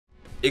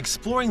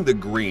Exploring the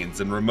greens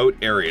in remote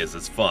areas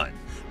is fun,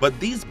 but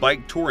these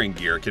bike touring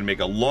gear can make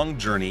a long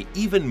journey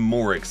even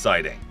more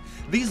exciting.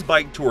 These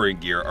bike touring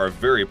gear are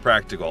very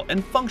practical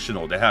and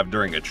functional to have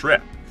during a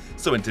trip.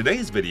 So in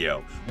today's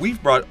video,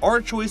 we've brought our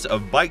choice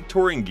of bike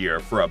touring gear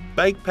for a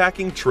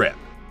bikepacking trip.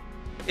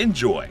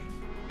 Enjoy!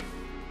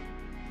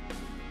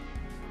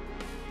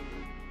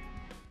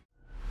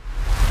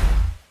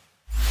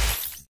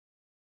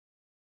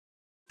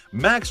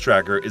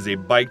 MaxTracker is a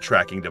bike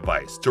tracking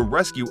device to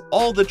rescue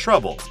all the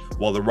troubles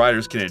while the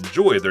riders can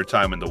enjoy their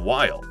time in the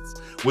wilds.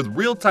 With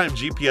real-time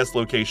GPS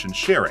location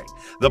sharing,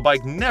 the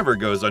bike never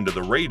goes under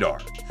the radar.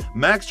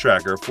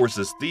 MaxTracker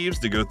forces thieves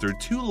to go through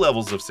 2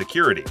 levels of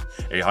security,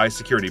 a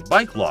high-security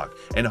bike lock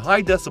and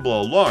high-decibel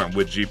alarm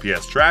with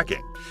GPS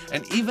tracking.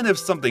 And even if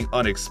something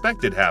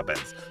unexpected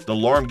happens, the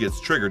alarm gets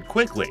triggered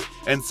quickly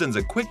and sends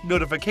a quick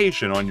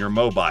notification on your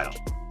mobile.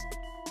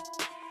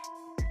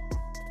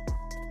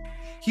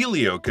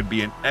 Helio could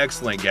be an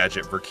excellent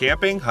gadget for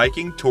camping,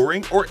 hiking,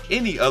 touring, or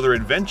any other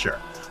adventure.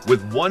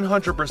 With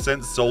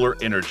 100% solar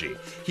energy,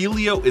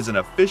 Helio is an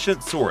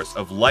efficient source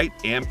of light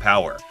and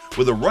power,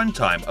 with a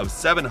runtime of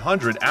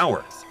 700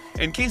 hours.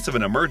 In case of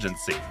an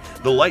emergency,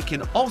 the light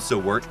can also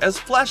work as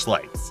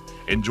flashlights.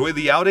 Enjoy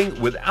the outing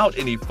without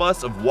any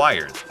fuss of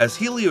wires, as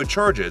Helio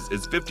charges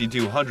its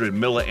 5200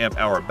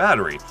 mAh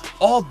battery,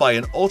 all by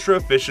an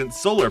ultra-efficient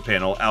solar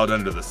panel out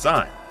under the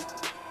sun.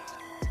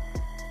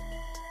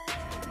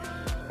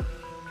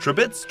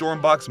 Tribit's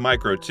StormBox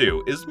Micro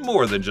 2 is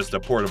more than just a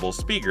portable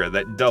speaker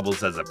that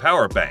doubles as a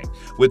power bank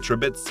with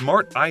Tribit's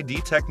Smart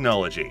ID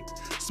technology.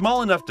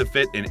 Small enough to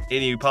fit in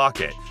any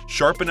pocket,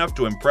 sharp enough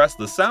to impress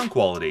the sound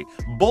quality,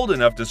 bold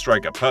enough to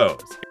strike a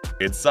pose.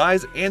 Its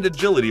size and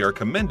agility are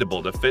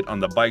commendable to fit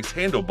on the bike's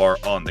handlebar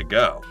on the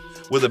go.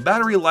 With a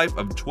battery life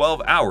of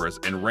 12 hours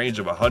and range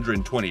of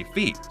 120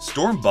 feet,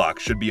 StormBox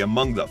should be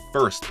among the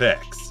first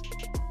picks.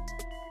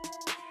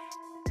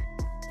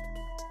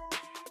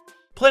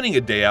 Planning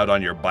a day out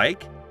on your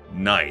bike?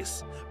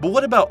 Nice. But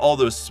what about all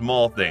those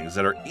small things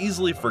that are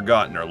easily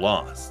forgotten or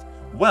lost?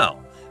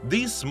 Well,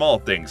 these small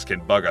things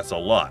can bug us a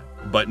lot,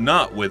 but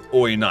not with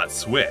YNOT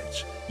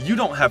Switch. You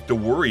don't have to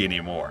worry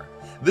anymore.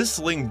 This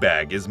sling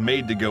bag is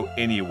made to go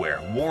anywhere,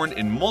 worn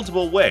in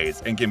multiple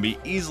ways, and can be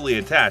easily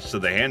attached to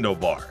the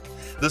handlebar.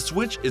 The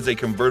Switch is a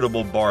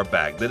convertible bar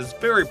bag that is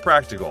very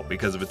practical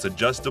because of its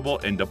adjustable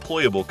and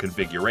deployable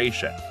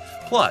configuration.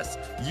 Plus,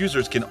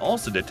 users can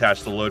also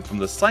detach the load from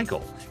the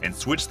cycle and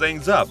switch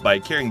things up by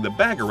carrying the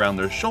bag around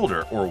their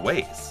shoulder or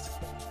waist.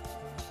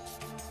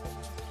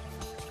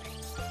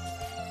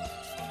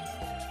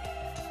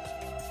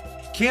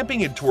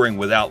 Camping and touring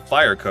without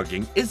fire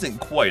cooking isn't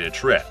quite a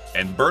trip,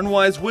 and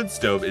Burnwise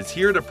Woodstove is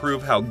here to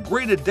prove how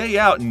great a day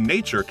out in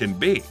nature can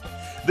be.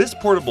 This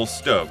portable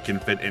stove can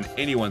fit in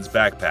anyone's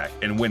backpack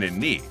and when in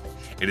need.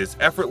 It is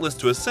effortless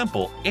to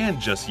assemble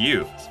and just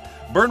use.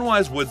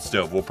 Burnwise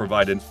Woodstove will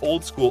provide an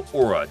old-school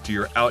aura to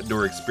your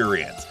outdoor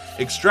experience,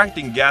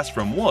 extracting gas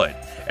from wood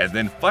and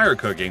then fire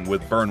cooking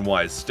with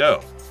Burnwise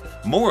stove.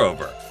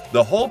 Moreover,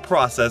 the whole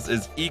process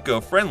is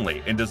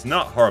eco-friendly and does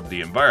not harm the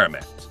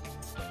environment.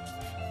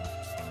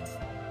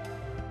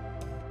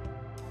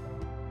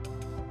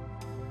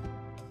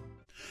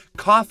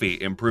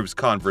 Coffee improves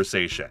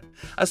conversation,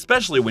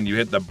 especially when you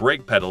hit the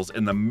brake pedals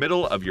in the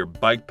middle of your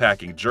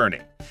bikepacking journey.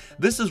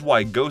 This is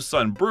why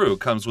GoSun Brew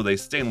comes with a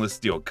stainless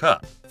steel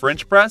cup,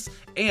 French press,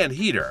 and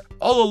heater,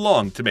 all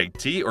along to make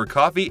tea or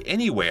coffee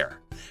anywhere.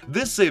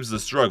 This saves the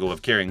struggle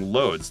of carrying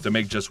loads to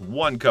make just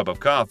 1 cup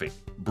of coffee.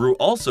 Brew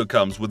also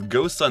comes with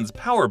GoSun's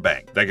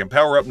Powerbank that can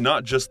power up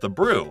not just the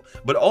brew,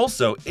 but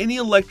also any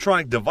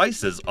electronic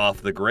devices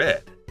off the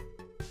grid.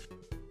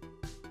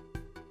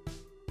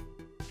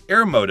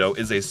 Airmoto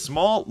is a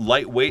small,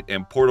 lightweight,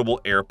 and portable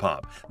air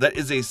pump that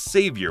is a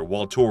savior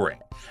while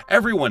touring.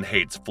 Everyone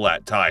hates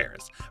flat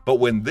tires, but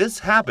when this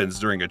happens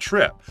during a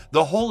trip,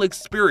 the whole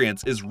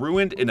experience is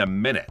ruined in a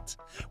minute.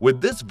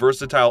 With this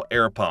versatile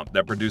air pump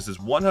that produces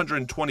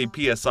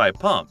 120 psi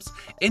pumps,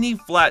 any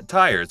flat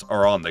tires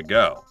are on the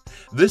go.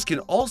 This can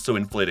also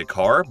inflate a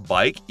car,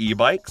 bike,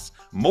 e-bikes.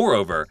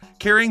 Moreover,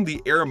 carrying the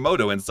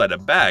Airmoto inside a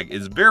bag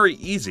is very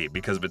easy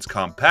because of its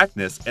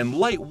compactness and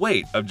light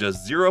weight of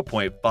just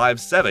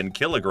 0.57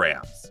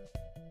 kilograms.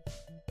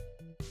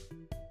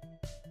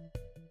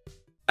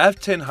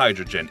 F10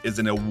 Hydrogen is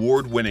an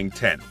award-winning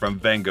tent from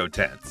Vango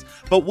Tents,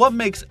 but what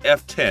makes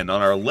F10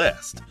 on our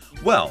list?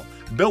 Well,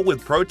 built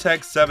with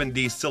Protect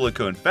 7D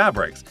silicone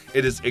fabrics,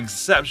 it is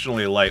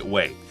exceptionally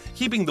lightweight,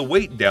 keeping the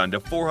weight down to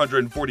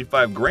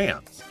 445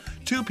 grams.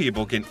 2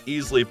 people can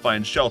easily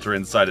find shelter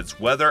inside its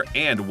weather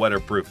and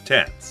weatherproof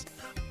tents.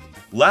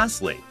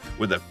 Lastly,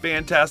 with a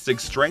fantastic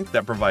strength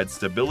that provides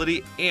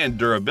stability and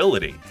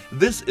durability,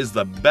 this is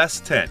the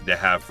best tent to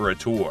have for a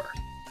tour.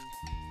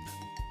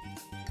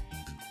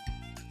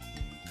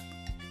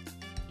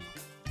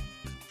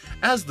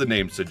 As the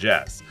name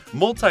suggests,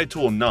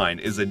 Multitool 9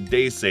 is a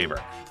day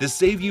saver to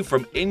save you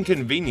from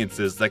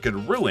inconveniences that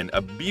could ruin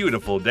a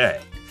beautiful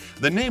day.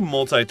 The name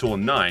Multitool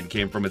 9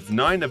 came from its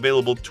 9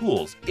 available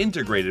tools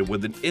integrated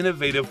with an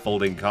innovative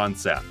folding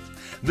concept.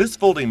 This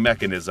folding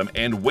mechanism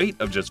and weight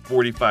of just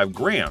 45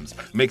 grams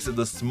makes it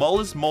the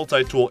smallest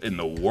multi-tool in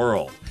the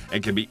world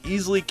and can be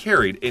easily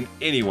carried in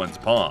anyone's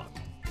palm.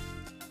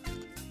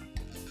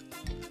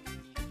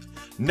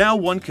 Now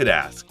one could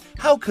ask,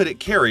 how could it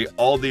carry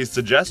all these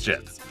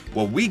suggestions?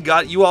 Well, we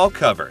got you all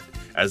covered.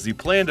 As you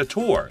plan a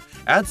tour,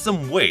 add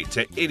some weight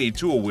to any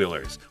tool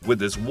wheelers with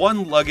this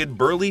one-lugged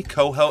Burley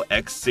Coho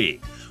XC.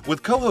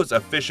 With Coho's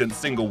efficient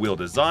single-wheel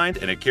design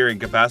and a carrying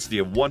capacity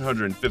of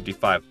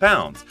 155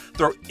 pounds,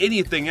 throw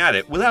anything at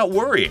it without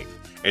worrying.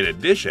 In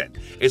addition,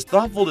 its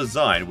thoughtful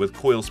design with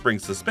coil spring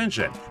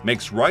suspension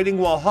makes riding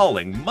while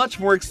hauling much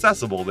more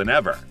accessible than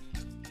ever.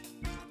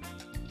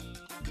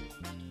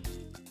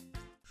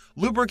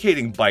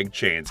 Lubricating bike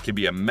chains can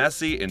be a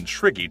messy and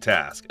tricky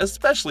task,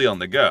 especially on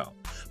the go.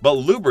 But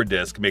Lubri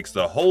Disc makes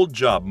the whole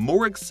job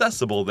more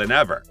accessible than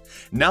ever.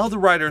 Now the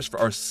riders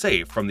are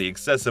safe from the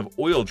excessive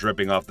oil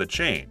dripping off the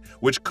chain,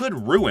 which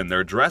could ruin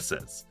their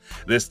dresses.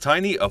 This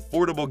tiny,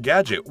 affordable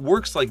gadget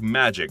works like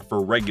magic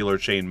for regular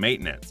chain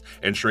maintenance,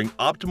 ensuring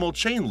optimal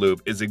chain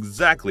lube is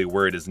exactly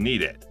where it is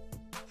needed.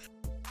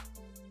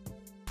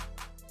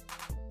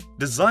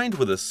 Designed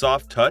with a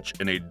soft touch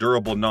and a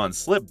durable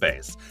non-slip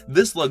base,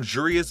 this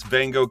luxurious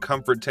Vango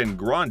Comfort 10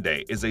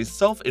 Grande is a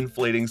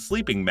self-inflating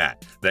sleeping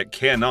mat that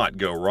cannot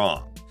go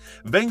wrong.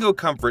 Vango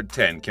Comfort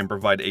 10 can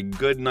provide a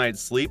good night's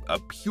sleep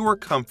of pure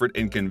comfort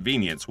and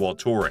convenience while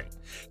touring.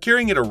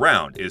 Carrying it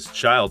around is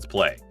child's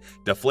play.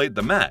 Deflate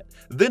the mat,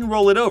 then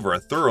roll it over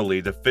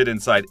thoroughly to fit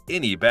inside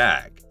any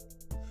bag.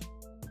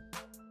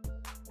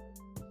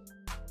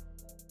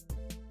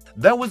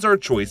 That was our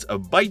choice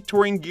of bike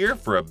touring gear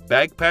for a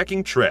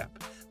backpacking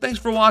trip. Thanks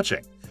for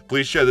watching.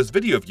 Please share this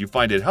video if you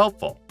find it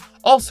helpful.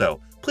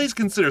 Also, please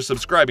consider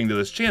subscribing to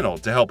this channel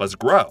to help us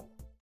grow.